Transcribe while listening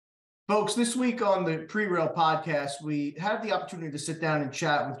Folks, this week on the Pre-Rail podcast, we had the opportunity to sit down and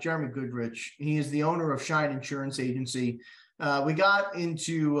chat with Jeremy Goodrich. He is the owner of Shine Insurance Agency. We got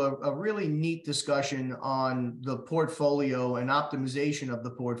into a really neat discussion on the portfolio and optimization of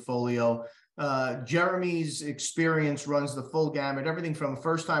the portfolio. Jeremy's experience runs the full gamut, everything from a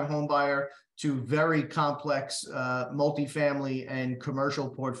first-time home buyer to very complex multifamily and commercial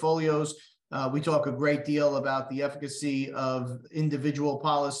portfolios. We talk a great deal about the efficacy of individual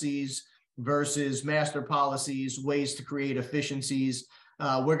policies versus master policies, ways to create efficiencies.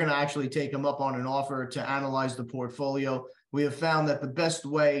 We're going to actually take them up on an offer to analyze the portfolio. We have found that the best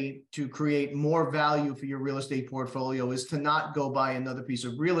way to create more value for your real estate portfolio is to not go buy another piece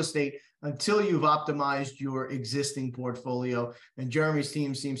of real estate until you've optimized your existing portfolio. And Jeremy's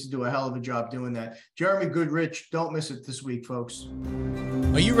team seems to do a hell of a job doing that. Jeremy Goodrich, don't miss it this week, folks.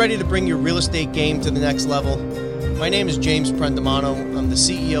 Are you ready to bring your real estate game to the next level? My name is James Prendamano. I'm the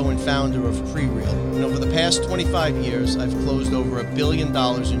CEO and founder of Pre-Real. And over the past 25 years, I've closed over $1 billion in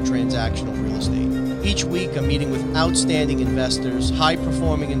transactional real estate. Each week, I'm meeting with outstanding investors,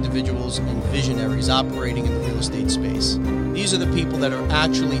 high-performing individuals, and visionaries operating in the real estate space. These are the people that are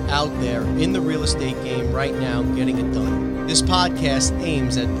actually out there in the real estate game right now getting it done. This podcast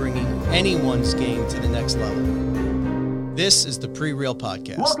aims at bringing anyone's game to the next level. This is the Pre-Real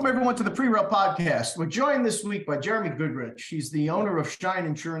Podcast. Welcome, everyone, to the Pre-Real Podcast. We're joined this week by Jeremy Goodrich. He's the owner of Shine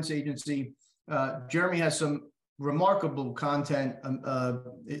Insurance Agency. Jeremy has some remarkable content.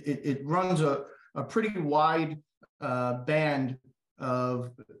 It runs a pretty wide band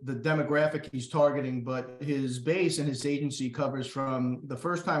of the demographic he's targeting, but his base and his agency covers from the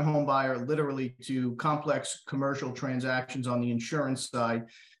first-time home buyer literally to complex commercial transactions on the insurance side.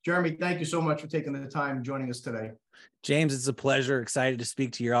 Jeremy, thank you so much for taking the time and joining us today. James, it's a pleasure. Excited to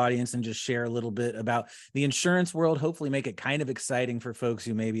speak to your audience and just share a little bit about the insurance world, hopefully make it kind of exciting for folks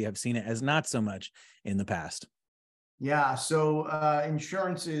who maybe have seen it as not so much in the past. Yeah, so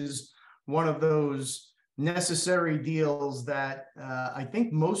insurance is one of those necessary deals that I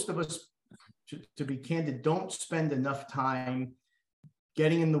think most of us, to be candid, don't spend enough time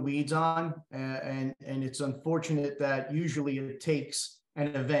getting in the weeds on. And it's unfortunate that usually it takes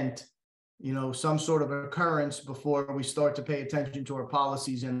an event, some sort of occurrence before we start to pay attention to our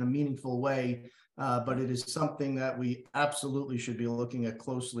policies in a meaningful way. But it is something that we absolutely should be looking at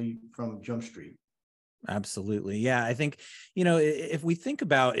closely from Jump Street. Absolutely. Yeah. I think, if we think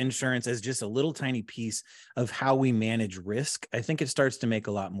about insurance as just a little tiny piece of how we manage risk, I think it starts to make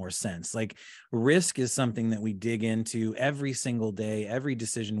a lot more sense. Like, risk is something that we dig into every single day, every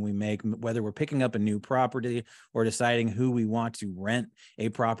decision we make, whether we're picking up a new property or deciding who we want to rent a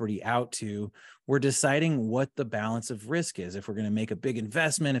property out to. We're deciding what the balance of risk is, if we're going to make a big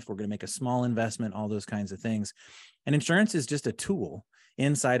investment, if we're going to make a small investment, all those kinds of things. And insurance is just a tool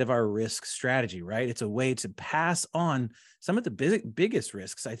inside of our risk strategy, right? It's a way to pass on some of the biggest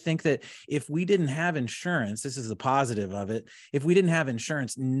risks. I think that if we didn't have insurance, this is the positive of it. If we didn't have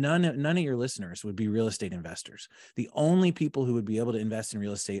insurance, none of your listeners would be real estate investors. The only people who would be able to invest in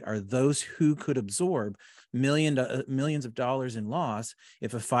real estate are those who could absorb millions of dollars in loss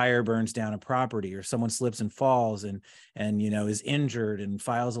if a fire burns down a property or someone slips and falls and is injured and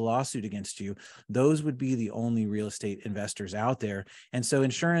files a lawsuit against you. Those would be the only real estate investors out there. And so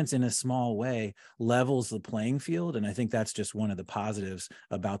insurance, in a small way, levels the playing field. And I think that's just one of the positives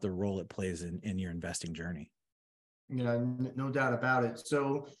about the role it plays in your investing journey. No doubt about it.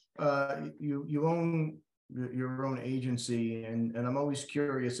 So you own your own agency, and I'm always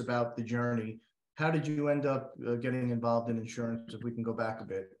curious about the journey. How did you end up getting involved in insurance, if we can go back a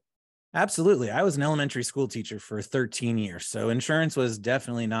bit? Absolutely. I was an elementary school teacher for 13 years. So insurance was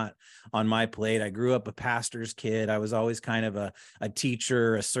definitely not on my plate. I grew up a pastor's kid. I was always kind of a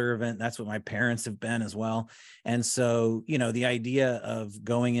teacher, a servant. That's what my parents have been as well. And so, the idea of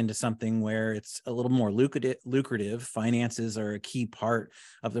going into something where it's a little more lucrative, finances are a key part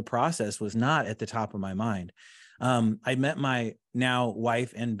of the process, was not at the top of my mind. I met my now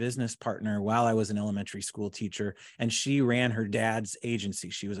wife and business partner while I was an elementary school teacher, and she ran her dad's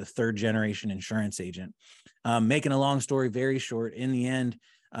agency. She was a third generation insurance agent. Making a long story very short, in the end,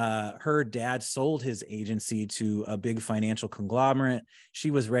 her dad sold his agency to a big financial conglomerate.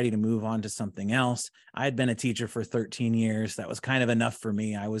 She was ready to move on to something else. I had been a teacher for 13 years. That was kind of enough for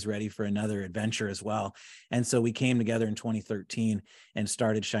me. I was ready for another adventure as well. And so we came together in 2013 and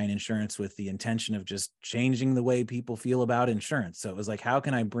started Shine Insurance with the intention of just changing the way people feel about insurance. So it was like, how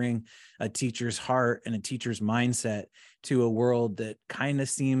can I bring a teacher's heart and a teacher's mindset to a world that kind of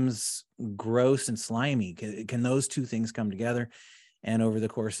seems gross and slimy? Can those two things come together? And over the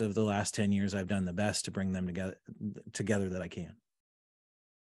course of the last 10 years, I've done the best to bring them together that I can.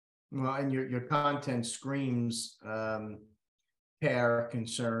 Well, and your content screams care,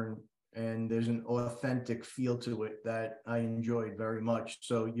 concern, and there's an authentic feel to it that I enjoyed very much.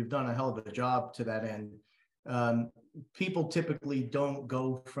 So you've done a hell of a job to that end. People typically don't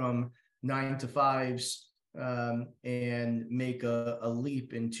go from 9 to 5s and make a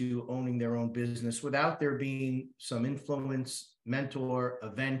leap into owning their own business without there being some influence, mentor,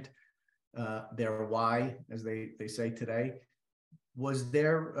 event, their why, as they say today. Was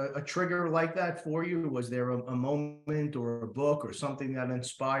there a trigger like that for you? Was there a moment or a book or something that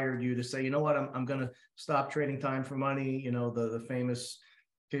inspired you to say, you know what, I'm going to stop trading time for money, you know, the famous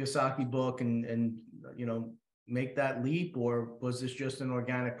Kiyosaki book, and you know, make that leap? Or was this just an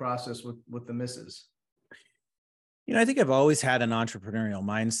organic process with the missus? You know, I think I've always had an entrepreneurial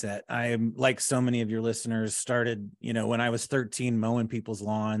mindset. I'm like so many of your listeners, started, you know, when I was 13 mowing people's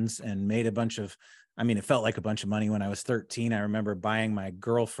lawns and made a bunch of, I mean, it felt like a bunch of money when I was 13. I remember buying my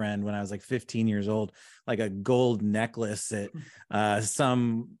girlfriend when I was like 15 years old, like a gold necklace at a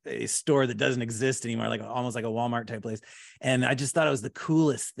store that doesn't exist anymore, like almost like a Walmart type place. And I just thought it was the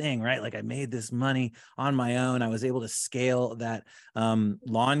coolest thing, right? Like I made this money on my own. I was able to scale that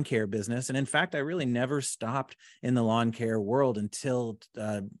lawn care business. And in fact, I really never stopped in the lawn care world until,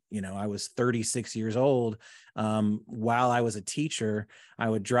 you know, I was 36 years old. While I was a teacher, I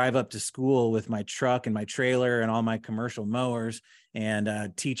would drive up to school with my truck and my trailer and all my commercial mowers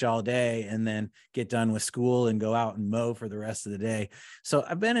and teach all day, and then get done with school and go out and mow for the rest of the day. So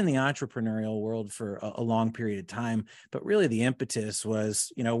I've been in the entrepreneurial world for a long period of time, but really the impetus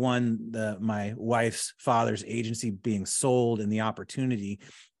was, you know, one, my wife's father's agency being sold and the opportunity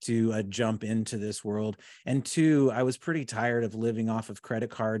to jump into this world. And two, I was pretty tired of living off of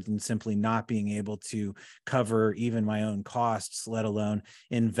credit cards and simply not being able to cover even my own costs, let alone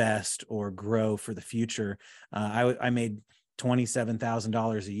invest or grow for the future. I made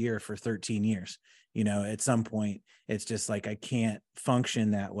 $27,000 a year for 13 years. You know, at some point, it's just like, I can't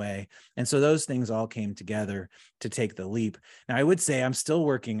function that way. And so those things all came together to take the leap. Now, I would say I'm still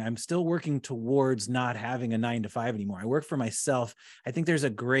working towards not having a 9 to 5 anymore. I work for myself. I think there's a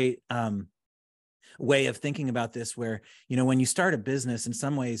great way of thinking about this where, you know, when you start a business, in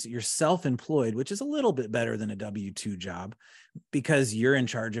some ways you're self-employed, which is a little bit better than a W-2 job, because you're in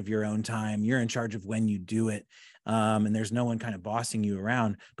charge of your own time. You're in charge of when you do it. And there's no one kind of bossing you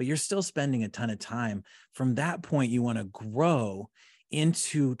around, but you're still spending a ton of time. From that point, you want to grow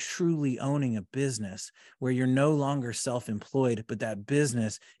into truly owning a business where you're no longer self-employed, but that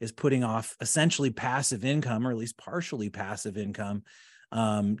business is putting off essentially passive income, or at least partially passive income,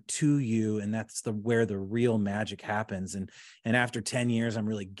 to you. And that's where the real magic happens. And after 10 years, I'm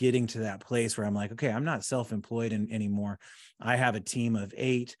really getting to that place where I'm like, okay, I'm not self-employed anymore. I have a team of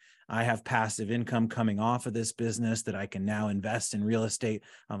 8. I have passive income coming off of this business that I can now invest in real estate.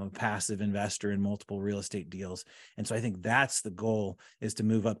 I'm a passive investor in multiple real estate deals. And so I think that's the goal, is to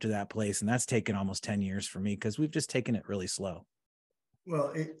move up to that place. And that's taken almost 10 years for me, because we've just taken it really slow.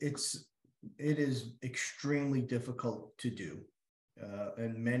 Well, it is extremely difficult to do.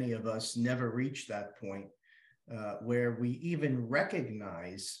 And many of us never reach that point where we even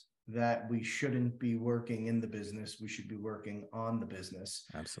recognize that we shouldn't be working in the business. We should be working on the business.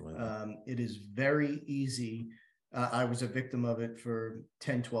 Absolutely. It is very easy. I was a victim of it for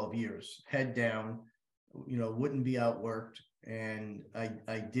 10, 12 years, head down, you know, wouldn't be outworked. And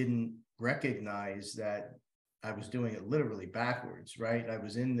I didn't recognize that I was doing it literally backwards, right? I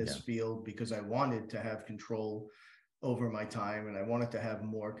was in this field because I wanted to have control over my time, and I wanted to have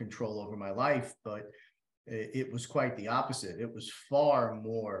more control over my life, but it was quite the opposite. It was far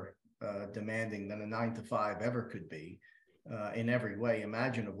more demanding than a 9 to 5 ever could be, in every way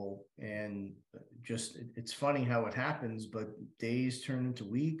imaginable. And just, it's funny how it happens, but days turn into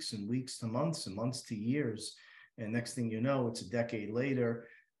weeks, and weeks to months, and months to years. And next thing you know, it's a decade later,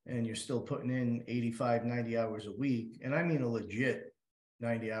 and you're still putting in 85, 90 hours a week. And I mean a legit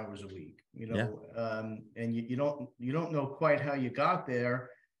 90 hours a week, you know. And you don't know quite how you got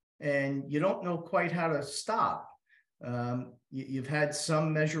there, and you don't know quite how to stop. You've had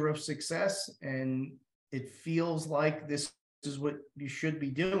some measure of success, and it feels like this is what you should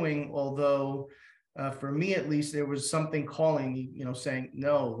be doing. Although for me, at least, there was something calling, you know, saying,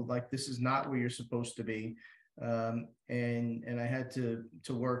 no, like, this is not where you're supposed to be. And I had to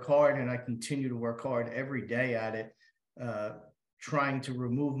work hard, and I continue to work hard every day at it, trying to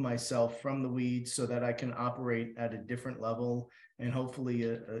remove myself from the weeds so that I can operate at a different level and hopefully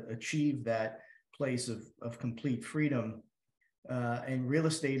achieve that place of complete freedom. And real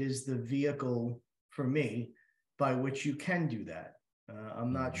estate is the vehicle for me by which you can do that.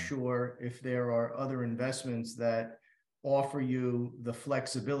 I'm not sure if there are other investments that offer you the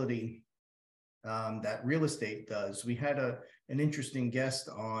flexibility that real estate does. We had an interesting guest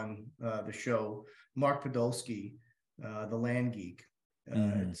on the show, Mark Podolsky, the Land Geek.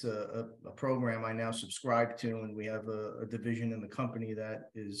 It's a program I now subscribe to, and we have a division in the company that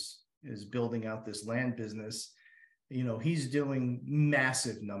is building out this land business. You know, he's doing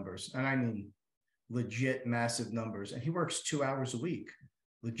massive numbers, and I mean legit massive numbers, and he works 2 hours a week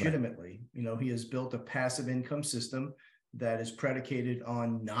legitimately. Right. You know, he has built a passive income system that is predicated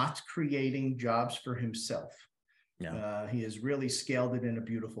on not creating jobs for himself. Yeah. He has really scaled it in a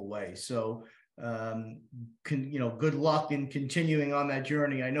beautiful way. So, good luck in continuing on that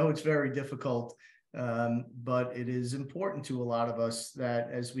journey. I know it's very difficult, but it is important to a lot of us that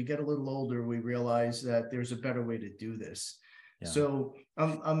as we get a little older, we realize that there's a better way to do this. Yeah. So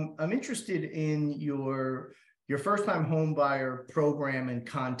I'm interested in your first-time home buyer program and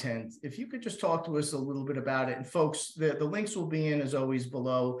content. If you could just talk to us a little bit about it. And folks, the links will be in as always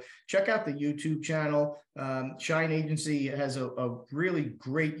below. Check out the YouTube channel. Shine Agency has a really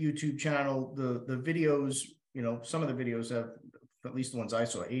great YouTube channel. The videos, you know, some of the videos have, at least the ones I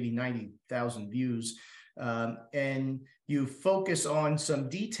saw, 80, 90,000 views. And you focus on some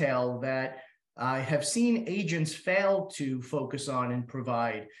detail that I have seen agents fail to focus on and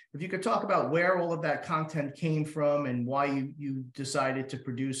provide. If you could talk about where all of that content came from and why you decided to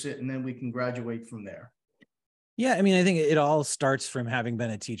produce it, and then we can graduate from there. Yeah, I mean, I think it all starts from having been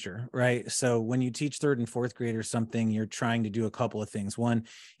a teacher, right? So when you teach third and fourth graders something, you're trying to do a couple of things. One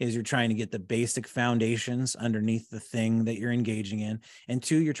is you're trying to get the basic foundations underneath the thing that you're engaging in. And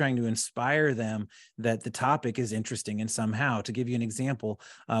two, you're trying to inspire them that the topic is interesting and somehow. To give you an example,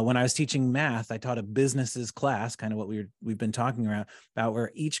 when I was teaching math, I taught a businesses class, kind of what we've been talking about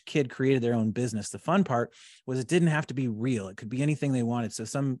where each kid created their own business. The fun part was it didn't have to be real. It could be anything they wanted. So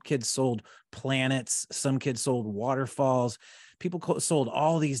some kids sold planets, some kids sold waterfalls, people sold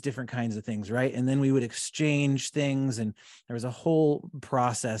all these different kinds of things, right? And then we would exchange things, and there was a whole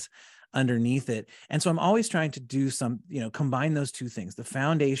process underneath it. And so I'm always trying to do combine those two things, the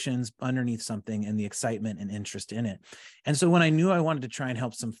foundations underneath something and the excitement and interest in it. And so when I knew I wanted to try and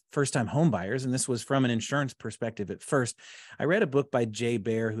help some first-time home buyers, and this was from an insurance perspective at first, I read a book by Jay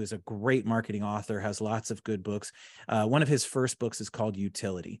Baer, who is a great marketing author, has lots of good books. One of his first books is called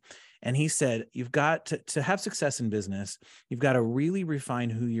Utility. And he said, you've got to have success in business, you've got to really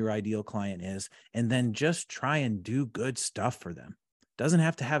refine who your ideal client is, and then just try and do good stuff for them. Doesn't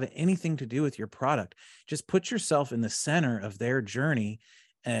have to have anything to do with your product. Just put yourself in the center of their journey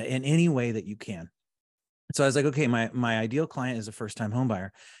in any way that you can. So I was like, okay, my ideal client is a first-time home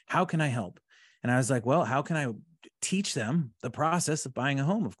buyer. How can I help? And I was like, well, how can I teach them the process of buying a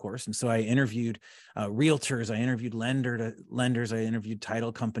home, of course? And so I interviewed realtors, I interviewed lenders, I interviewed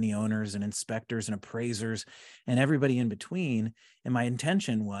title company owners and inspectors and appraisers and everybody in between. And my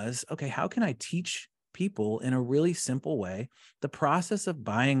intention was, okay, how can I teach people in a really simple way the process of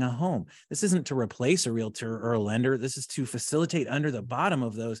buying a home? This isn't to replace a realtor or a lender. This is to facilitate under the bottom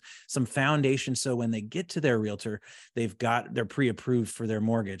of those some foundation, so when they get to their realtor, they're pre-approved for their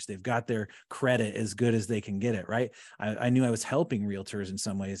mortgage, they've got their credit as good as they can get it, right? I knew I was helping realtors in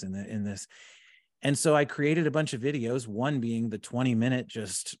some ways in this. And so I created a bunch of videos, one being the 20-minute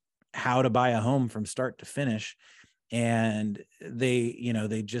just how to buy a home from start to finish. And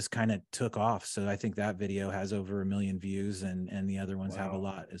they just kind of took off. So I think that video has over 1 million views, and the other ones have a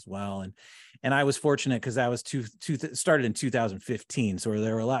lot as well. And I was fortunate because that was started in 2015. So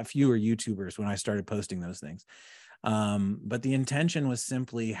there were a lot fewer YouTubers when I started posting those things. But the intention was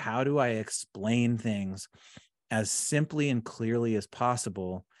simply, how do I explain things as simply and clearly as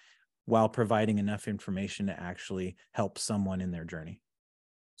possible while providing enough information to actually help someone in their journey?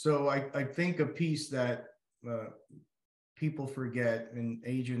 So I think a piece that people forget, and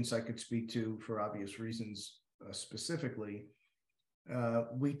agents I could speak to for obvious reasons specifically,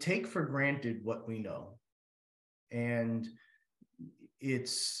 we take for granted what we know. And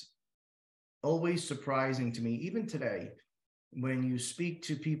it's always surprising to me, even today, when you speak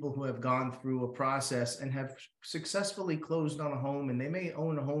to people who have gone through a process and have successfully closed on a home, and they may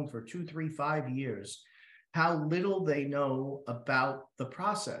own a home for 2, 3, 5 years, how little they know about the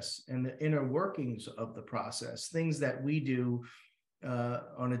process and the inner workings of the process, things that we do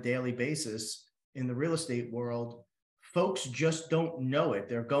on a daily basis in the real estate world. Folks just don't know it.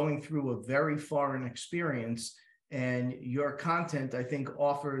 They're going through a very foreign experience, and your content, I think,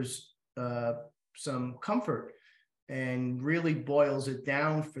 offers some comfort and really boils it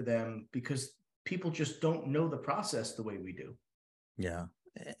down for them, because people just don't know the process the way we do. Yeah.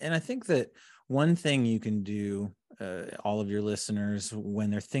 And I think that one thing you can do, all of your listeners, when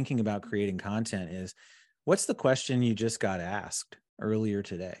they're thinking about creating content, is What's the question you just got asked earlier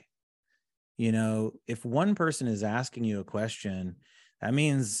today? You know, if one person is asking you a question, that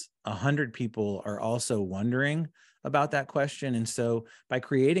means 100 people are also wondering about that question. And so by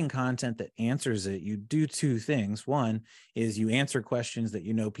creating content that answers it, you do two things. One is you answer questions that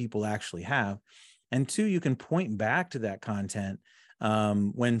you know people actually have. And two, you can point back to that content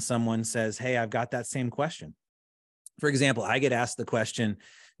when someone says, hey, I've got that same question. For example, I get asked the question,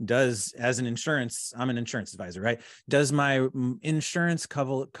 I'm an insurance advisor, right? Does my insurance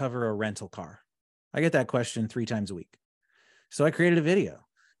cover a rental car? I get that question 3 times a week. So I created a video.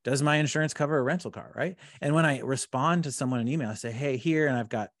 Does my insurance cover a rental car, right? And when I respond to someone in email, I say, hey, here, and I've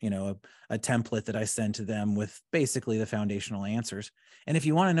got, a template that I send to them with basically the foundational answers. And if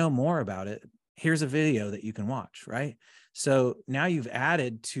you want to know more about it, here's a video that you can watch, right? So now you've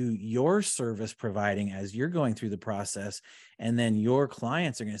added to your service providing as you're going through the process. And then your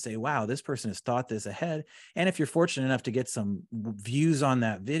clients are going to say, wow, this person has thought this ahead. And if you're fortunate enough to get some views on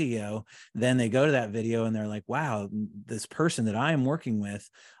that video, then they go to that video and they're like, wow, this person that I am working with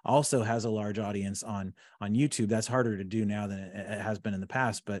also has a large audience on YouTube. That's harder to do now than it has been in the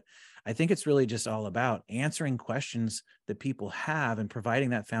past. But I think it's really just all about answering questions that people have and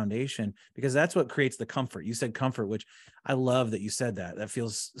providing that foundation, because that's what creates the comfort. You said comfort, which I love that you said that. That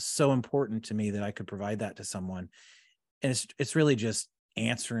feels so important to me that I could provide that to someone. And it's really just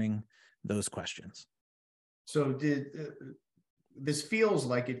answering those questions. So this feels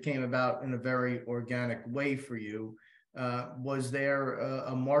like it came about in a very organic way for you. Was there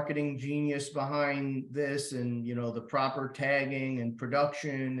a marketing genius behind this, and the proper tagging and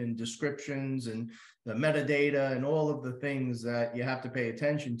production and descriptions and the metadata and all of the things that you have to pay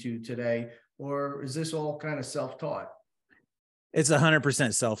attention to today? Or is this all kind of self-taught? It's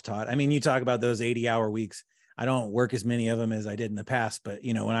 100% self-taught. I mean, you talk about those 80-hour weeks. I don't work as many of them as I did in the past, but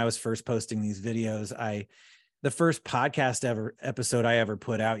when I was first posting these videos, the first podcast episode I ever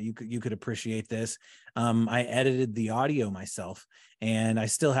put out, you could appreciate this. I edited the audio myself, and I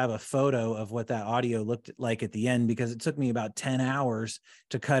still have a photo of what that audio looked like at the end, because it took me about 10 hours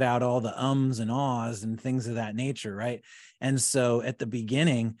to cut out all the ums and ahs and things of that nature, right? And so at the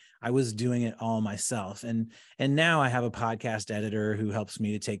beginning, I was doing it all myself. And now I have a podcast editor who helps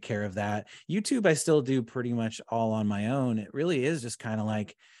me to take care of that. YouTube, I still do pretty much all on my own. It really is just kind of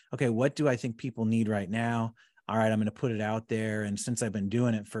like, okay, what do I think people need right now? All right, I'm going to put it out there. And since I've been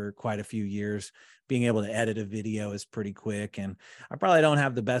doing it for quite a few years, being able to edit a video is pretty quick. And I probably don't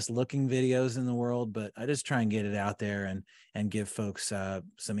have the best looking videos in the world, but I just try and get it out there and give folks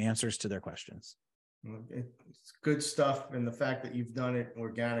some answers to their questions. It's good stuff. And the fact that you've done it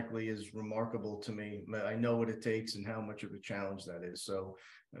organically is remarkable to me. I know what it takes and how much of a challenge that is. So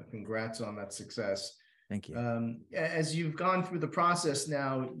congrats on that success. Thank you. As you've gone through the process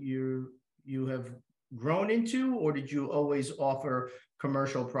now, you have grown into, or did you always offer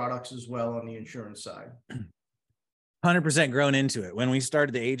commercial products as well on the insurance side? 100% grown into it. When we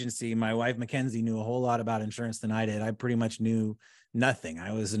started the agency, my wife, Mackenzie, knew a whole lot about insurance than I did. I pretty much knew nothing.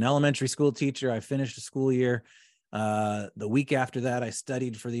 I was an elementary school teacher. I finished a school year. The week after that, I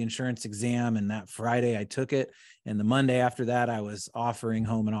studied for the insurance exam, and that Friday I took it. And the Monday after that, I was offering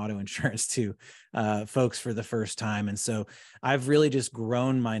home and auto insurance to folks for the first time. And so I've really just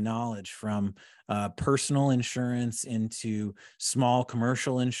grown my knowledge from personal insurance into small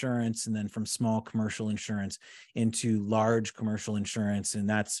commercial insurance, and then from small commercial insurance into large commercial insurance. And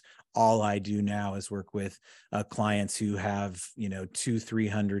that's all I do now is work with clients who have,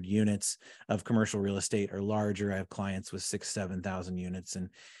 200-300 units of commercial real estate or larger. I have clients with 6,000-7,000 units.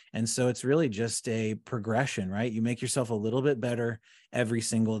 And so it's really just a progression, right? You make yourself a little bit better every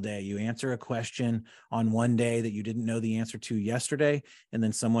single day. You answer a question on one day that you didn't know the answer to yesterday, and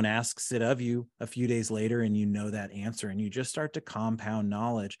then someone asks it of you a few days later and you know that answer, and you just start to compound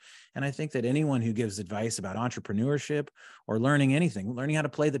knowledge. And I think that anyone who gives advice about entrepreneurship or learning anything, learning how to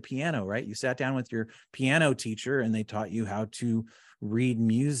play the piano, right? You sat down with your piano teacher and they taught you how to read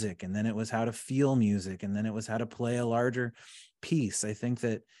music, and then it was how to feel music, and then it was how to play a larger piece. I think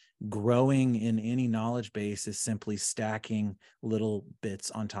that growing in any knowledge base is simply stacking little bits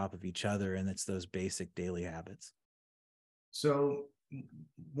on top of each other, and it's those basic daily habits. So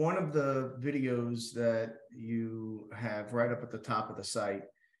one of the videos that you have right up at the top of the site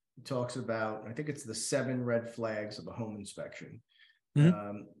talks about, I think it's the 7 red flags of a home inspection.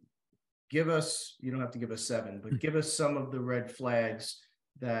 Mm-hmm. Give us, you don't have to give us 7, but give us some of the red flags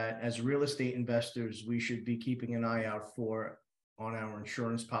that as real estate investors, we should be keeping an eye out for on our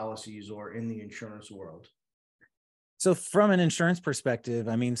insurance policies or in the insurance world. So from an insurance perspective,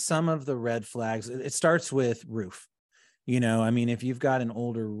 I mean, some of the red flags, it starts with roof. If you've got an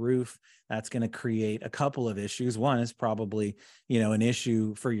older roof, That's going to create a couple of issues. One is probably, an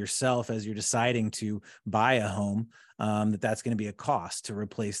issue for yourself as you're deciding to buy a home, that's going to be a cost to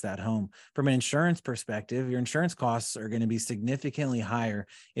replace that home. From an insurance perspective, your insurance costs are going to be significantly higher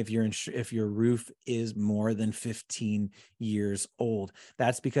if your roof is more than 15 years old.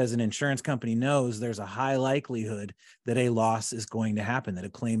 That's because an insurance company knows there's a high likelihood that a loss is going to happen, that a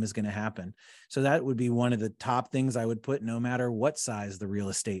claim is going to happen. So that would be one of the top things I would put, no matter what size the real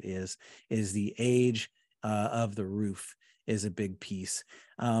estate is the age of the roof is a big piece.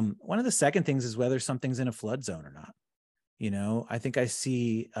 One of the second things is whether something's in a flood zone or not. I think I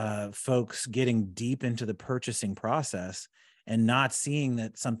see folks getting deep into the purchasing process and not seeing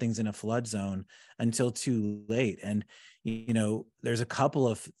that something's in a flood zone until too late. And, there's a couple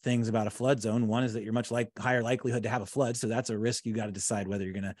of things about a flood zone. One is that you're much higher likelihood to have a flood. So that's a risk you got to decide whether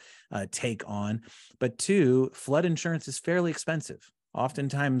you're going to take on. But two, flood insurance is fairly expensive,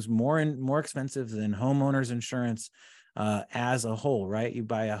 oftentimes more expensive than homeowners insurance as a whole, right? You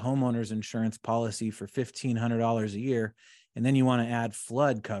buy a homeowner's insurance policy for $1,500 a year, and then you want to add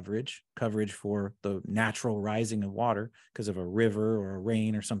flood coverage for the natural rising of water because of a river or a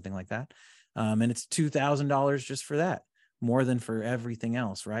rain or something like that. And it's $2,000 just for that, more than for everything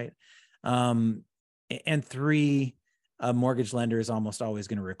else, right? And three, a mortgage lender is almost always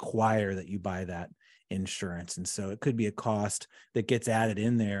going to require that you buy that insurance. And so it could be a cost that gets added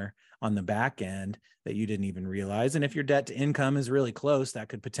in there on the back end that you didn't even realize. And if your debt to income is really close, that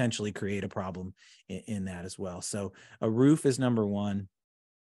could potentially create a problem in that as well. So a roof is number one.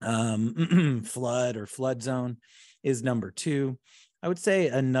 Flood or flood zone is number two. I would say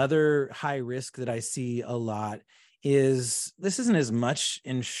another high risk that I see a lot is, this isn't as much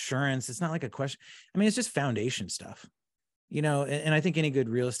insurance. It's not like a question. I mean, it's just foundation stuff. And I think any good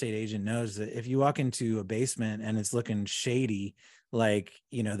real estate agent knows that if you walk into a basement and it's looking shady,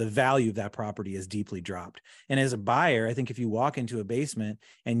 the value of that property is deeply dropped. And as a buyer, I think if you walk into a basement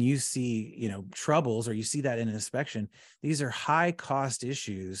and you see, troubles, or you see that in an inspection, these are high cost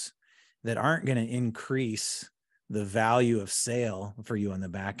issues that aren't going to increase the value of sale for you on the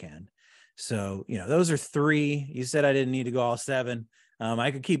back end. So, those are three. You said I didn't need to go all seven.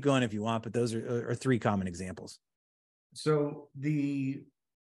 I could keep going if you want, but those are three common examples. So the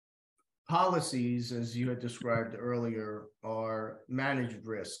policies, as you had described earlier, are managed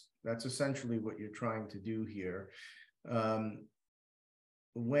risk. That's essentially what you're trying to do here.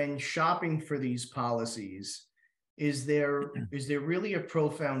 When shopping for these policies, is there really a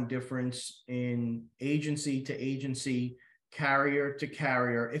profound difference in agency to agency, carrier to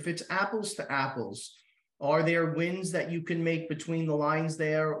carrier? If it's apples to apples, are there wins that you can make between the lines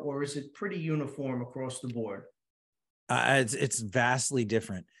there, or is it pretty uniform across the board? It's vastly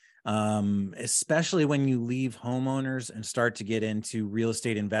different, especially when you leave homeowners and start to get into real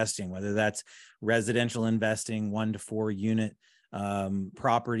estate investing, whether that's residential investing, 1 to 4 unit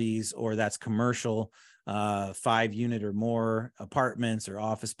properties, or that's commercial, 5 unit or more apartments or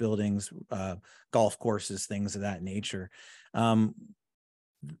office buildings, golf courses, things of that nature.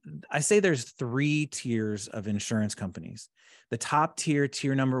 I say there's 3 tiers of insurance companies. The top tier,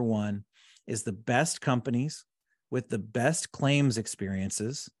 tier number 1, is the best companies with the best claims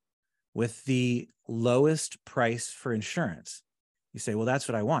experiences, with the lowest price for insurance. You say, well, that's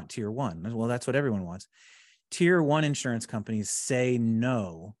what I want, tier 1. Well, that's what everyone wants. Tier 1 insurance companies say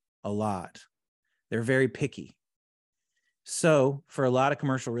no a lot. They're very picky. So for a lot of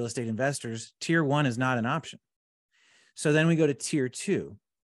commercial real estate investors, tier 1 is not an option. So then we go to tier 2.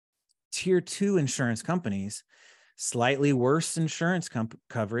 Tier 2 insurance companies, slightly worse insurance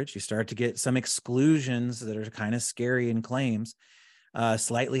coverage. You start to get some exclusions that are kind of scary in claims,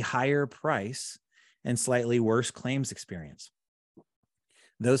 slightly higher price, and slightly worse claims experience.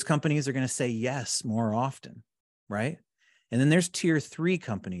 Those companies are going to say yes more often, right? And then there's tier 3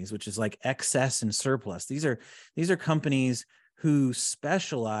 companies, which is like excess and surplus. These are companies who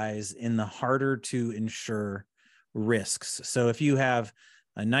specialize in the harder to insure risks. So if you have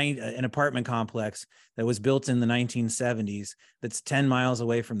an apartment complex that was built in the 1970s that's 10 miles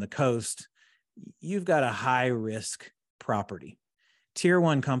away from the coast, you've got a high risk property. Tier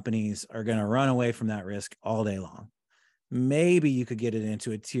 1 companies are going to run away from that risk all day long. Maybe you could get it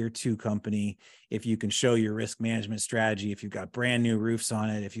into a tier 2 company if you can show your risk management strategy, if you've got brand new roofs on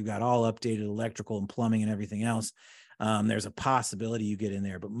it, if you've got all updated electrical and plumbing and everything else. There's a possibility you get in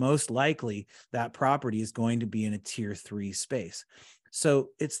there, but most likely that property is going to be in a tier 3 space. So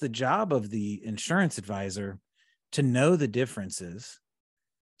it's the job of the insurance advisor to know the differences,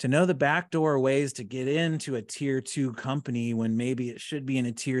 to know the backdoor ways to get into a tier 2 company when maybe it should be in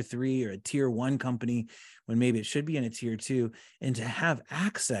a tier 3, or a tier 1 company when maybe it should be in a tier 2, and to have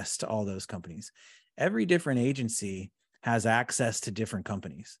access to all those companies. Every different agency has access to different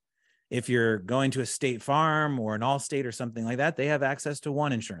companies. If you're going to a State Farm or an Allstate or something like that, they have access to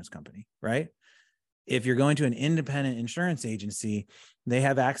one insurance company, right? If you're going to an independent insurance agency, they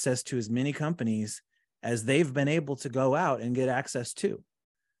have access to as many companies as they've been able to go out and get access to.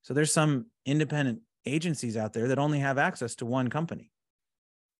 So there's some independent agencies out there that only have access to one company.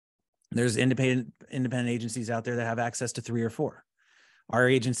 There's independent agencies out there that have access to 3 or 4. Our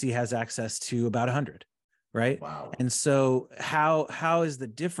agency has access to about 100, right? Wow. And so how is the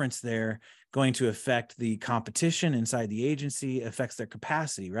difference there going to affect the competition inside the agency, affects their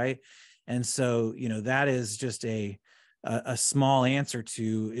capacity, right? And so, that is just a small answer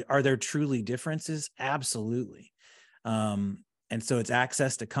to, are there truly differences? Absolutely. And so it's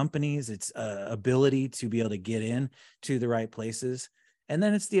access to companies, it's ability to be able to get in to the right places. And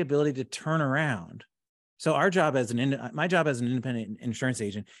then it's the ability to turn around. So my job as an independent insurance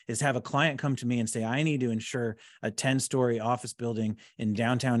agent is to have a client come to me and say, I need to insure a 10-story office building in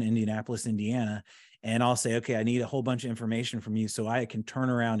downtown Indianapolis, Indiana. And I'll say, okay, I need a whole bunch of information from you so I can turn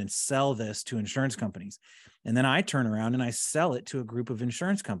around and sell this to insurance companies. And then I turn around and I sell it to a group of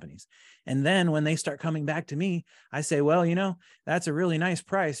insurance companies. And then when they start coming back to me, I say, well, that's a really nice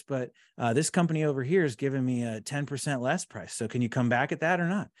price, but this company over here is giving me a 10% less price. So can you come back at that or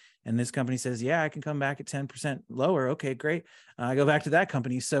not? And this company says, yeah, I can come back at 10% lower. Okay, great. I go back to that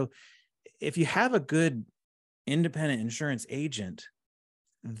company. So if you have a good independent insurance agent,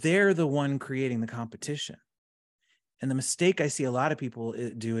 they're the one creating the competition. And the mistake I see a lot of people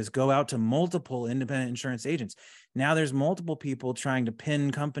do is go out to multiple independent insurance agents. Now there's multiple people trying to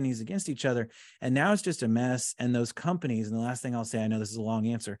pin companies against each other. And now it's just a mess. And those companies, and the last thing I'll say, I know this is a long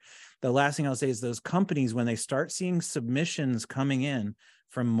answer. The last thing I'll say is those companies, when they start seeing submissions coming in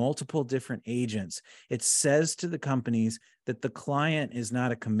from multiple different agents, it says to the companies that the client is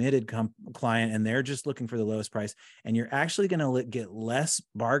not a committed client and they're just looking for the lowest price. And you're actually going to get less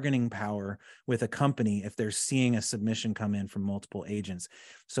bargaining power with a company if they're seeing a submission come in from multiple agents.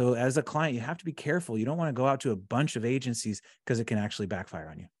 So as a client, you have to be careful. You don't want to go out to a bunch of agencies because it can actually backfire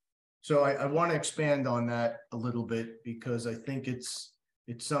on you. So I want to expand on that a little bit because I think it's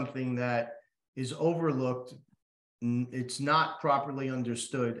something that is overlooked. It's not properly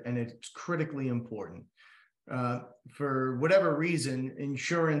understood, and it's critically important. For whatever reason,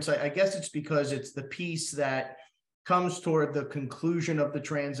 insurance, I guess it's because it's the piece that comes toward the conclusion of the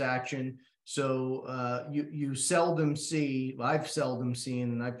transaction. So you seldom see, I've seldom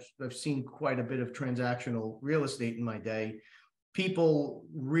seen, and I've seen quite a bit of transactional real estate in my day, people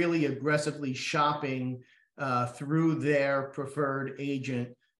really aggressively shopping through their preferred agent,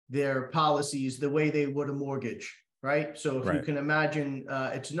 their policies, the way they would a mortgage. Right. So if you can imagine,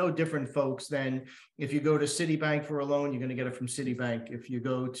 it's no different, folks, than if you go to Citibank for a loan, you're going to get it from Citibank. If you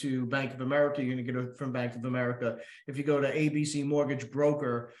go to Bank of America, you're going to get it from Bank of America. If you go to ABC Mortgage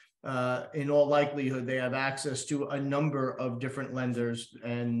Broker, in all likelihood, they have access to a number of different lenders,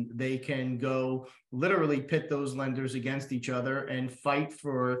 and they can go literally pit those lenders against each other and fight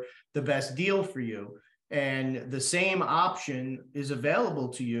for the best deal for you. And the same option is available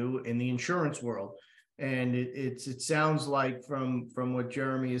to you in the insurance world. And it sounds like from what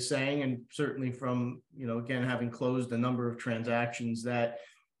Jeremy is saying, and certainly from, again, having closed a number of transactions, that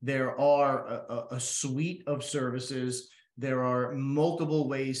there are a suite of services. There are multiple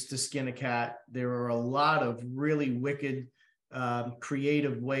ways to skin a cat. There are a lot of really wicked,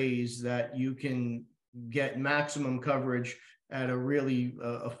 creative ways that you can get maximum coverage at a really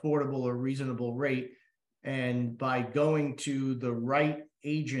affordable or reasonable rate. And by going to the right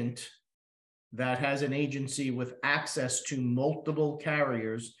agent that has an agency with access to multiple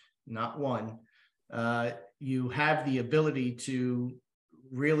carriers, not one, you have the ability to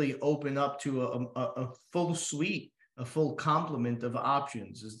really open up to a full suite, a full complement of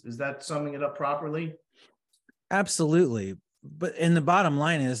options. Is that summing it up properly? Absolutely. And the bottom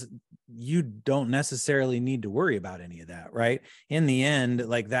line is, you don't necessarily need to worry about any of that, right? In the end,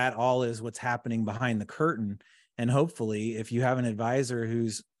 like, that all is what's happening behind the curtain. And hopefully, if you have an advisor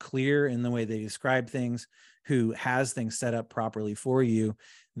who's clear in the way they describe things, who has things set up properly for you,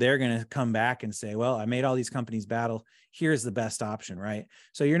 they're going to come back and say, well, I made all these companies battle. Here's the best option, right?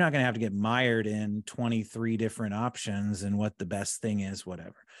 So you're not going to have to get mired in 23 different options and what the best thing is,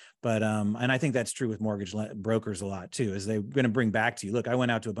 whatever. But, and I think that's true with mortgage brokers a lot too, is they're going to bring back to you, look, I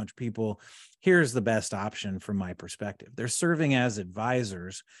went out to a bunch of people. Here's the best option from my perspective. They're serving as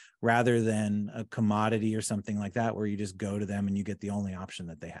advisors rather than a commodity or something like that, where you just go to them and you get the only option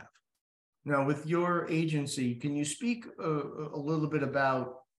that they have. Now, with your agency, can you speak a little bit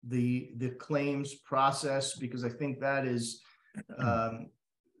about the claims process? Because I think that is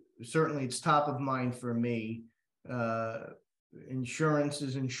certainly it's top of mind for me. Insurance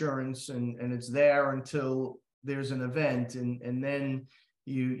is insurance, and it's there until there's an event, and then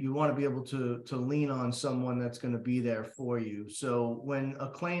you want to be able to lean on someone that's going to be there for you. So when a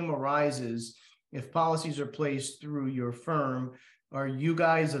claim arises, if policies are placed through your firm, are you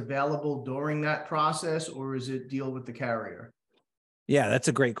guys available during that process, or is it deal with the carrier? Yeah, that's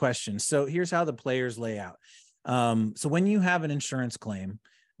a great question. So here's how the players lay out. So when you have an insurance claim,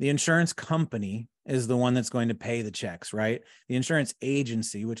 the insurance company is the one that's going to pay the checks, right? The insurance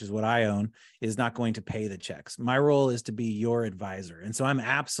agency, which is what I own, is not going to pay the checks. My role is to be your advisor. And so I'm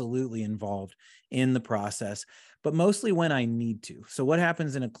absolutely involved in the process, but mostly when I need to. So what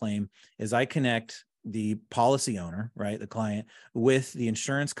happens in a claim is I connect the policy owner, right, the client, with the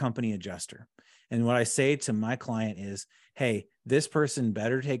insurance company adjuster. And what I say to my client is, hey, this person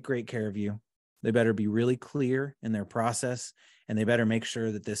better take great care of you. They better be really clear in their process, and they better make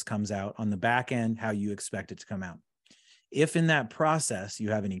sure that this comes out on the back end how you expect it to come out. If in that process you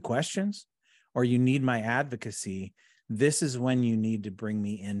have any questions or you need my advocacy, this is when you need to bring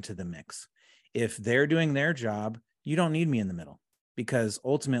me into the mix. If they're doing their job, you don't need me in the middle, because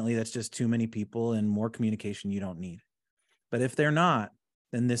ultimately that's just too many people and more communication you don't need. But if they're not,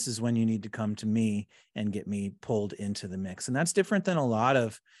 then this is when you need to come to me and get me pulled into the mix. And that's different than a lot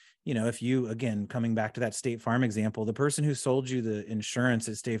of, you know, if you, again, coming back to that State Farm example, the person who sold you the insurance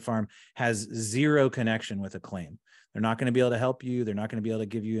at State Farm has zero connection with a claim. They're not going to be able to help you. They're not going to be able to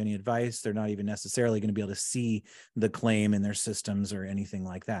give you any advice. They're not even necessarily going to be able to see the claim in their systems or anything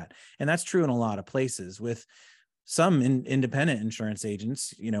like that. And that's true in a lot of places. With some independent insurance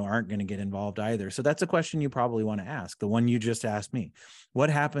agents, you know, aren't going to get involved either. So that's a question you probably want to ask, the one you just asked me. What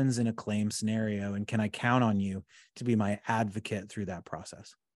happens in a claim scenario, and can I count on you to be my advocate through that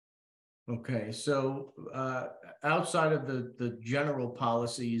process? Okay, so outside of the general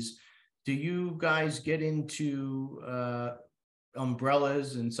policies, do you guys get into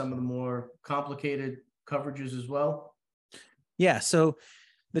umbrellas and some of the more complicated coverages as well? Yeah, so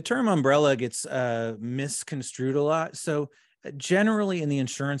the term umbrella gets misconstrued a lot. So generally in the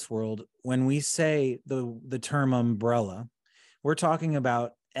insurance world, when we say the term umbrella, we're talking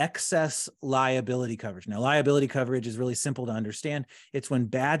about excess liability coverage. Now, liability coverage is really simple to understand. It's when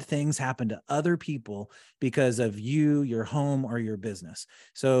bad things happen to other people because of you, your home, or your business.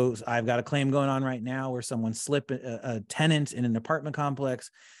 So I've got a claim going on right now where someone slipped, a tenant in an apartment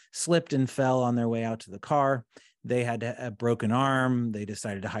complex slipped and fell on their way out to the car. They had a broken arm. They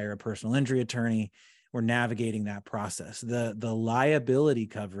decided to hire a personal injury attorney. We're navigating that process. The liability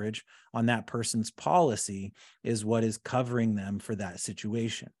coverage on that person's policy is what is covering them for that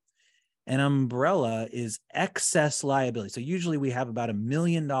situation. An umbrella is excess liability. So usually we have about $1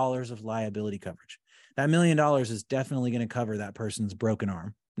 million of liability coverage. That $1 million is definitely going to cover that person's broken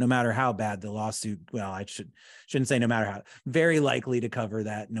arm, no matter how bad the lawsuit. Well, I shouldn't say no matter how, very likely to cover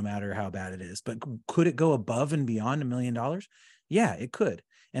that no matter how bad it is. But could it go above and beyond $1 million? Yeah, it could.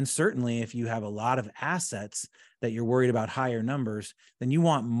 And certainly if you have a lot of assets that you're worried about higher numbers, then you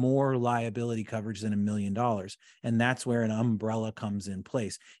want more liability coverage than $1 million. And that's where an umbrella comes in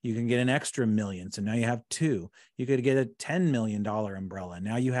place. You can get an extra $1 million. So now you have two. You could get a $10 million umbrella.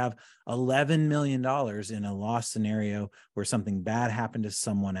 Now you have $11 million in a loss scenario where something bad happened to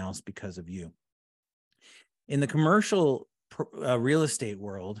someone else because of you. In the commercial real estate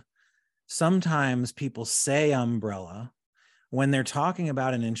world, sometimes people say umbrella when they're talking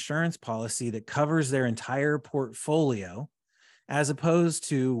about an insurance policy that covers their entire portfolio, as opposed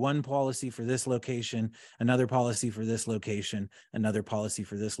to one policy for this location, another policy for this location, another policy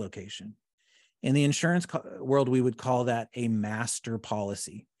for this location. In the insurance world, we would call that a master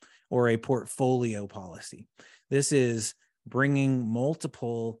policy or a portfolio policy. This is bringing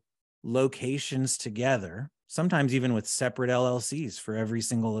multiple locations together, sometimes even with separate LLCs for every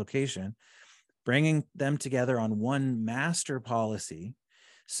single location, bringing them together on one master policy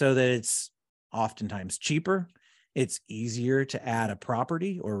so that it's oftentimes cheaper, it's easier to add a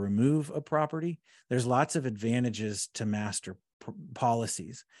property or remove a property. There's lots of advantages to master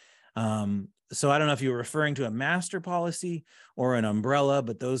policies. So I don't know if you were referring to a master policy or an umbrella,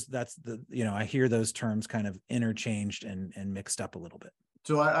 but I hear those terms kind of interchanged and mixed up a little bit.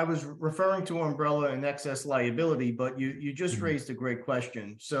 So I was referring to umbrella and excess liability, but you just raised a great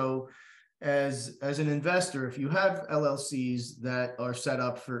question. So as an investor, if you have LLCs that are set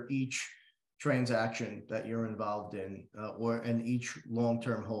up for each transaction that you're involved in, and each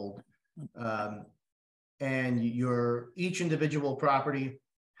long-term hold, and each individual property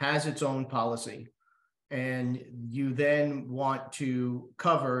has its own policy, and you then want to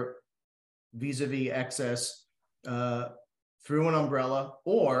cover vis-a-vis excess through an umbrella,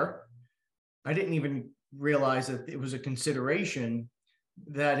 or I didn't even realize that it was a consideration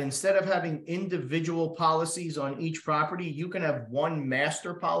that instead of having individual policies on each property, you can have one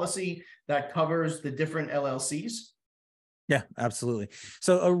master policy that covers the different LLCs. Yeah, absolutely.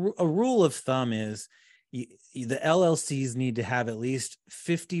 So a rule of thumb is the LLCs need to have at least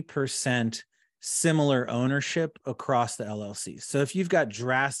 50% similar ownership across the LLCs. So if you've got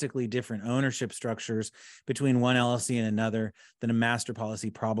drastically different ownership structures between one LLC and another, then a master policy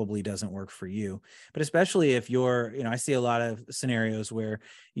probably doesn't work for you. But especially if you're, I see a lot of scenarios where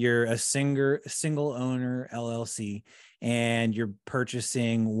you're a single owner LLC and you're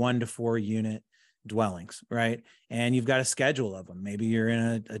purchasing 1 to 4 unit dwellings, right? And you've got a schedule of them. Maybe you're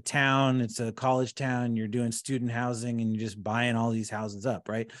in a town, it's a college town, you're doing student housing and you're just buying all these houses up,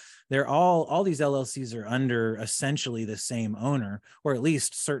 right? They're all these LLCs are under essentially the same owner, or at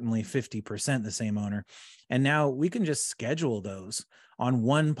least certainly 50% the same owner. And now we can just schedule those on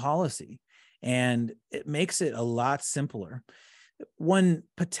one policy, and it makes it a lot simpler. One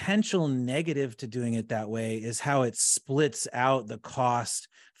potential negative to doing it that way is how it splits out the cost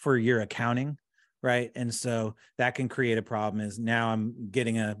for your accounting. Right. And so that can create a problem. Is now I'm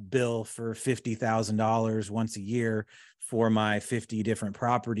getting a bill for $50,000 once a year for my 50 different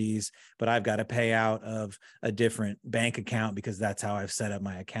properties, but I've got to pay out of a different bank account because that's how I've set up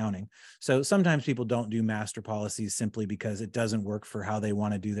my accounting. So sometimes people don't do master policies simply because it doesn't work for how they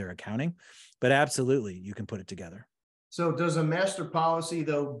want to do their accounting, but absolutely you can put it together. So does a master policy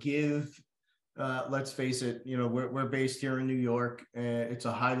though give, let's face it, we're based here in New York. It's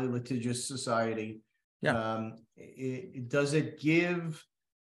a highly litigious society. Yeah. Does it give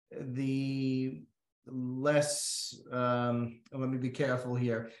the less, let me be careful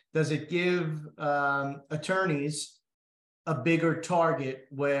here. Does it give attorneys a bigger target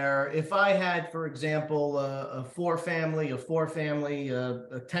where if I had, for example, a 4-family, a 4-family,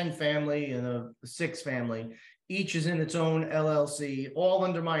 a 10-family, and a 6-family, each is in its own LLC, all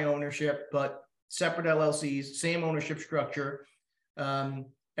under my ownership, but separate LLCs, same ownership structure.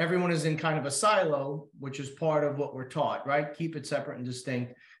 Everyone is in kind of a silo, which is part of what we're taught, right? Keep it separate and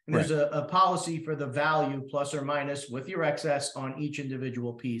distinct. And there's a policy for the value plus or minus with your excess on each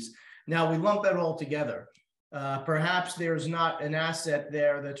individual piece. Now we lump that all together. Perhaps there's not an asset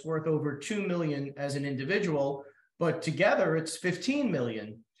there that's worth over 2 million as an individual, but together it's 15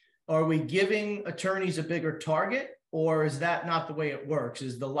 million. Are we giving attorneys a bigger target, or is that not the way it works?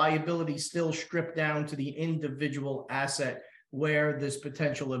 Is the liability still stripped down to the individual asset where this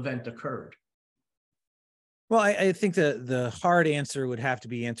potential event occurred? Well, I think the hard answer would have to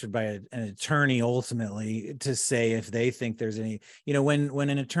be answered by an attorney ultimately to say if they think there's any, when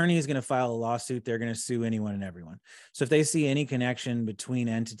an attorney is going to file a lawsuit, they're going to sue anyone and everyone. So if they see any connection between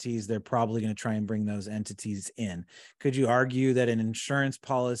entities, they're probably going to try and bring those entities in. Could you argue that an insurance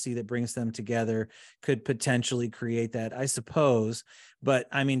policy that brings them together could potentially create that? I suppose. But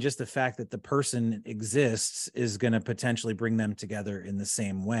I mean, just the fact that the person exists is going to potentially bring them together in the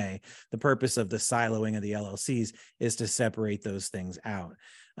same way. The purpose of the siloing of the LLCs is to separate those things out.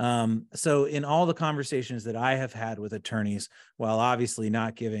 So in all the conversations that I have had with attorneys, while obviously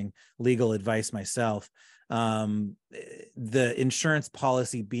not giving legal advice myself, the insurance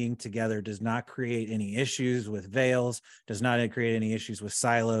policy being together does not create any issues with veils, does not create any issues with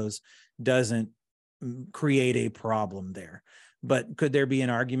silos, doesn't create a problem there. But could there be an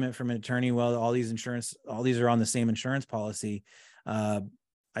argument from an attorney? Well, all these are on the same insurance policy.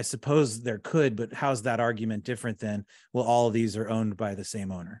 I suppose there could, but how's that argument different than, well, all of these are owned by the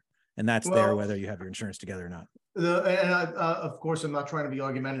same owner, and that's there whether you have your insurance together or not. Of course, I'm not trying to be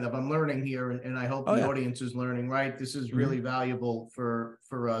argumentative. I'm learning here, and I hope the audience is learning, right? This is really valuable for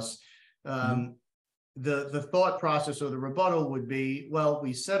us. The thought process or the rebuttal would be, well,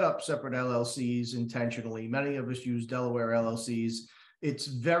 we set up separate LLCs intentionally. Many of us use Delaware LLCs. It's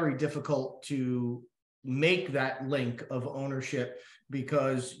very difficult to make that link of ownership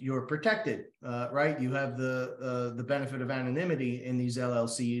because you're protected, right? You have the benefit of anonymity in these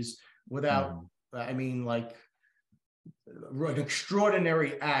LLCs without, I mean, like an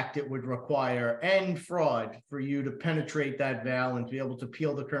extraordinary act it would require, and fraud, for you to penetrate that veil and to be able to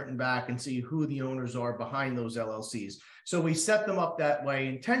peel the curtain back and see who the owners are behind those LLCs. So we set them up that way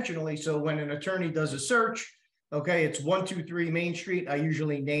intentionally. So when an attorney does a search, okay, it's 123 Main Street. I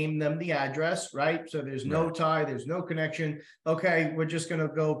usually name them the address, right? So there's no tie, there's no connection. Okay, we're just going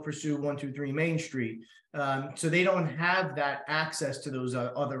to go pursue 123 Main Street. So they don't have that access to those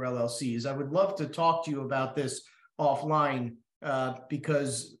other LLCs. I would love to talk to you about this offline,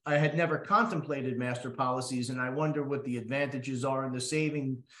 because I had never contemplated master policies, and I wonder what the advantages are and the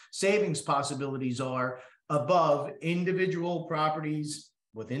savings possibilities are above individual properties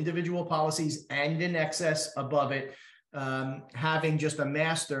with individual policies, and in excess above it, having just a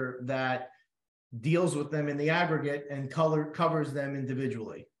master that deals with them in the aggregate and covers them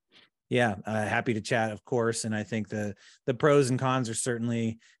individually. Yeah, happy to chat, of course. And I think the pros and cons are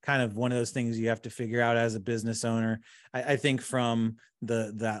certainly kind of one of those things you have to figure out as a business owner. I think from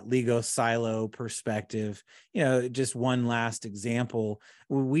that legal silo perspective, just one last example,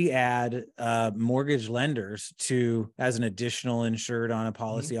 we add mortgage lenders as an additional insured on a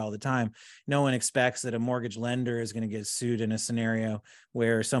policy all the time. No one expects that a mortgage lender is going to get sued in a scenario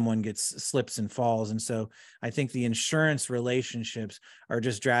where someone slips and falls. And so I think the insurance relationships are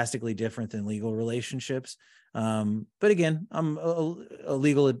just drastically different than legal relationships. But again, I'm a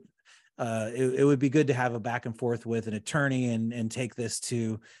legal it would be good to have a back and forth with an attorney and take this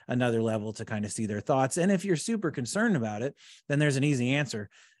to another level to kind of see their thoughts. And if you're super concerned about it, then there's an easy answer.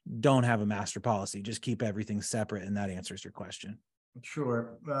 Don't have a master policy. Just keep everything separate, and that answers your question.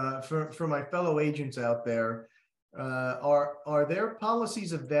 Sure. For my fellow agents out there, are there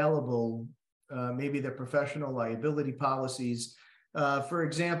policies available? Maybe they're professional liability policies. For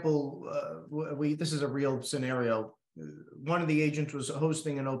example, this is a real scenario. One of the agents was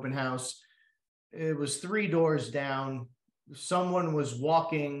hosting an open house. It was 3 doors down. Someone was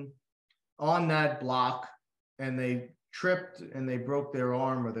walking on that block, and they tripped and they broke their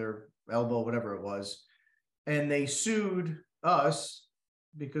arm or their elbow, whatever it was. And they sued us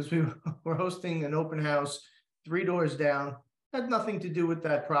because we were hosting an open house 3 doors down. Had nothing to do with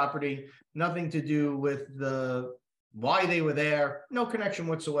that property, nothing to do with why they were there, no connection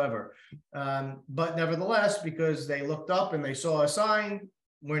whatsoever. But nevertheless, because they looked up and they saw a sign,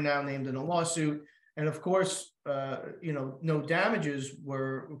 we're now named in a lawsuit. And of course, no damages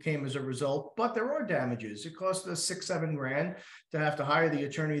came as a result, but there are damages. It cost us $6-7 grand to have to hire the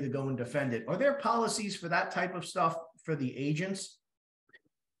attorney to go and defend it. Are there policies for that type of stuff for the agents?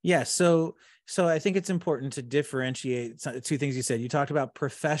 Yeah. So I think it's important to differentiate 2 things you said. You talked about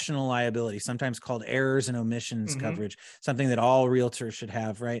professional liability, sometimes called errors and omissions coverage, something that all realtors should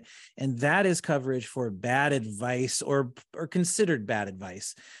have, right? And that is coverage for bad advice or considered bad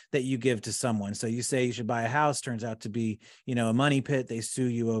advice that you give to someone. So you say you should buy a house, turns out to be, a money pit, they sue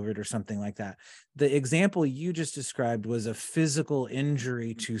you over it or something like that. The example you just described was a physical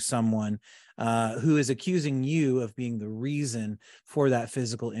injury to someone who is accusing you of being the reason for that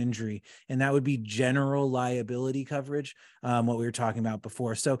physical injury. And that would be general liability coverage, what we were talking about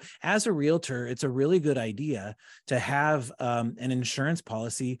before. So as a realtor, it's a really good idea to have an insurance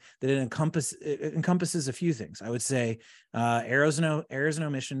policy that encompasses a few things. I would say errors and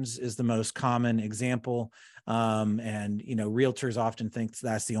omissions is the most common example. And realtors often think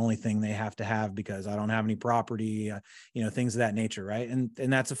that's the only thing they have to have because I don't have any property, things of that nature, right? And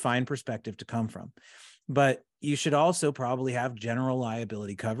that's a fine perspective to come from. But you should also probably have general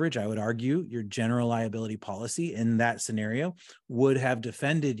liability coverage. I would argue your general liability policy in that scenario would have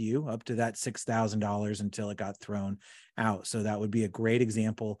defended you up to that $6,000 until it got thrown out. So that would be a great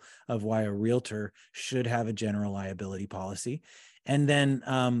example of why a realtor should have a general liability policy. And then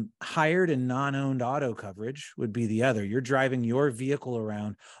hired and non-owned auto coverage would be the other. You're driving your vehicle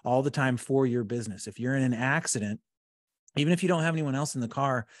around all the time for your business. If you're in an accident, even if you don't have anyone else in the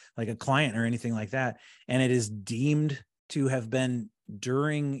car, like a client or anything like that, and it is deemed to have been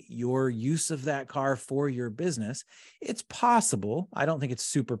during your use of that car for your business, it's possible, I don't think it's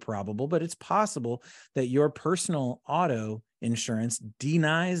super probable, but it's possible that your personal auto insurance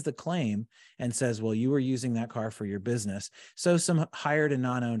denies the claim and says, well, you were using that car for your business. So some hired and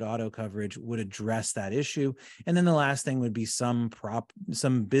non-owned auto coverage would address that issue. And then the last thing would be some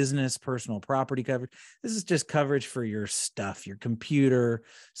business personal property coverage. This is just coverage for your stuff, your computer,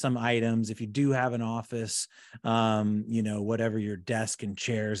 some items. If you do have an office, whatever, your desk and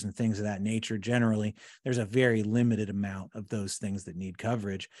chairs and things of that nature, generally, there's a very limited amount of those things that need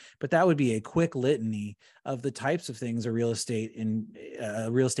coverage. But that would be a quick litany of the types of things a real estate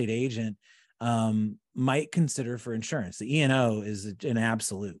agent might consider for insurance. The E&O is an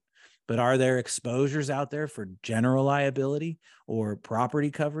absolute, but are there exposures out there for general liability or property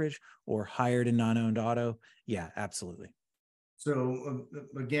coverage or hired and non-owned auto? Yeah, absolutely. So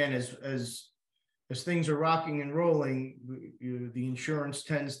again, as things are rocking and rolling, the insurance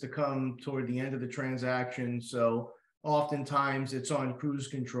tends to come toward the end of the transaction. So oftentimes it's on cruise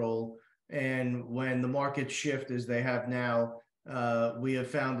control. And when the markets shift as they have now, we have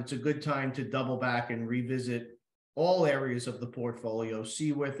found it's a good time to double back and revisit all areas of the portfolio,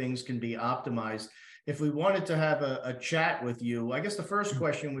 see where things can be optimized. If we wanted to have a chat with you, I guess the first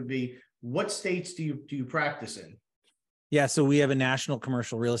question would be, what states do you practice in? Yeah, so we have a national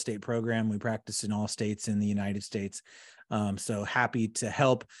commercial real estate program. We practice in all states in the United States. So happy to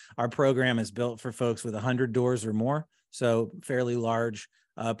help. Our program is built for folks with 100 doors or more. So fairly large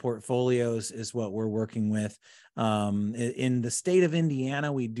portfolios is what we're working with. In the state of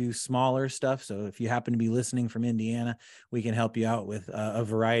Indiana, we do smaller stuff. So if you happen to be listening from Indiana, we can help you out with a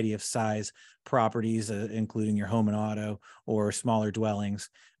variety of size properties, including your home and auto or smaller dwellings.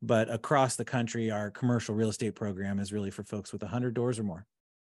 But across the country, our commercial real estate program is really for folks with 100 doors or more.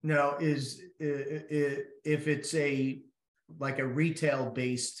 Now, if it's like a retail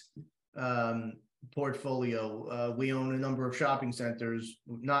based portfolio, we own a number of shopping centers,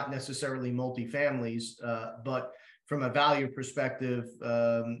 not necessarily multifamilies, but from a value perspective,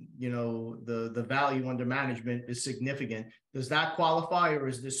 the value under management is significant. Does that qualify, or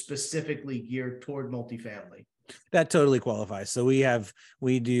is this specifically geared toward multifamily? That totally qualifies. So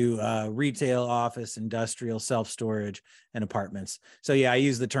we do retail, office, industrial, self-storage, and apartments. So yeah, I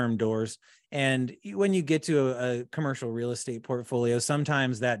use the term doors. And when you get to a commercial real estate portfolio,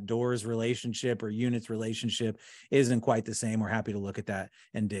 sometimes that doors relationship or units relationship isn't quite the same. We're happy to look at that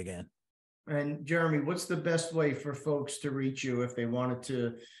and dig in. And Jeremy, what's the best way for folks to reach you if they wanted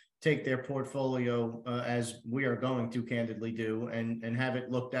to take their portfolio, as we are going to candidly do, and have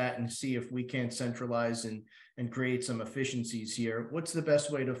it looked at and see if we can't centralize and create some efficiencies here? What's the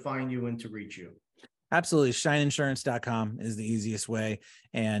best way to find you and to reach you? Absolutely. Shineinsurance.com is the easiest way.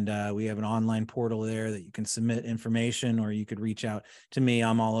 And we have an online portal there that you can submit information, or you could reach out to me.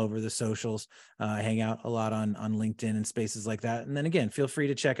 I'm all over the socials. I hang out a lot on LinkedIn and spaces like that. And then again, feel free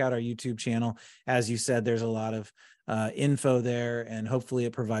to check out our YouTube channel. As you said, there's a lot of info there, and hopefully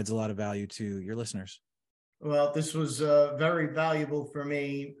it provides a lot of value to your listeners. Well, this was very valuable for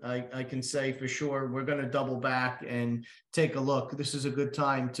me. I can say for sure we're going to double back and take a look. This is a good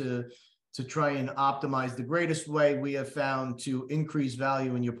time to try and optimize. The greatest way we have found to increase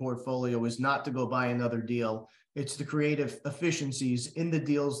value in your portfolio is not to go buy another deal. It's to create efficiencies in the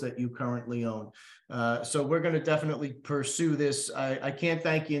deals that you currently own. So we're going to definitely pursue this. I can't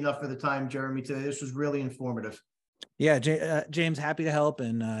thank you enough for the time, Jeremy, today. This was really informative. Yeah, James, happy to help,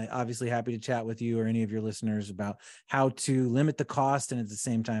 and obviously happy to chat with you or any of your listeners about how to limit the cost and at the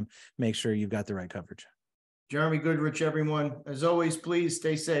same time make sure you've got the right coverage. Jeremy Goodrich, everyone. As always, please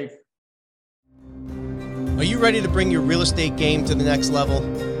stay safe. Are you ready to bring your real estate game to the next level?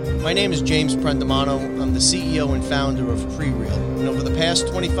 My name is James Prendamano. I'm the CEO and founder of PreReal, and over the past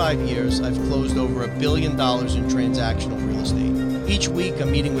 25 years, I've closed over $1 billion in transactional real estate. Each week,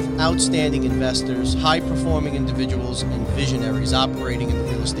 I'm meeting with outstanding investors, high-performing individuals, and visionaries operating in the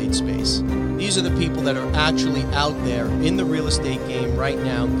real estate space. These are the people that are actually out there in the real estate game right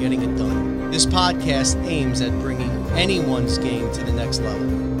now getting it done. This podcast aims at bringing anyone's game to the next level.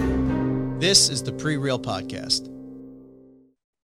 This is the PreReal Podcast.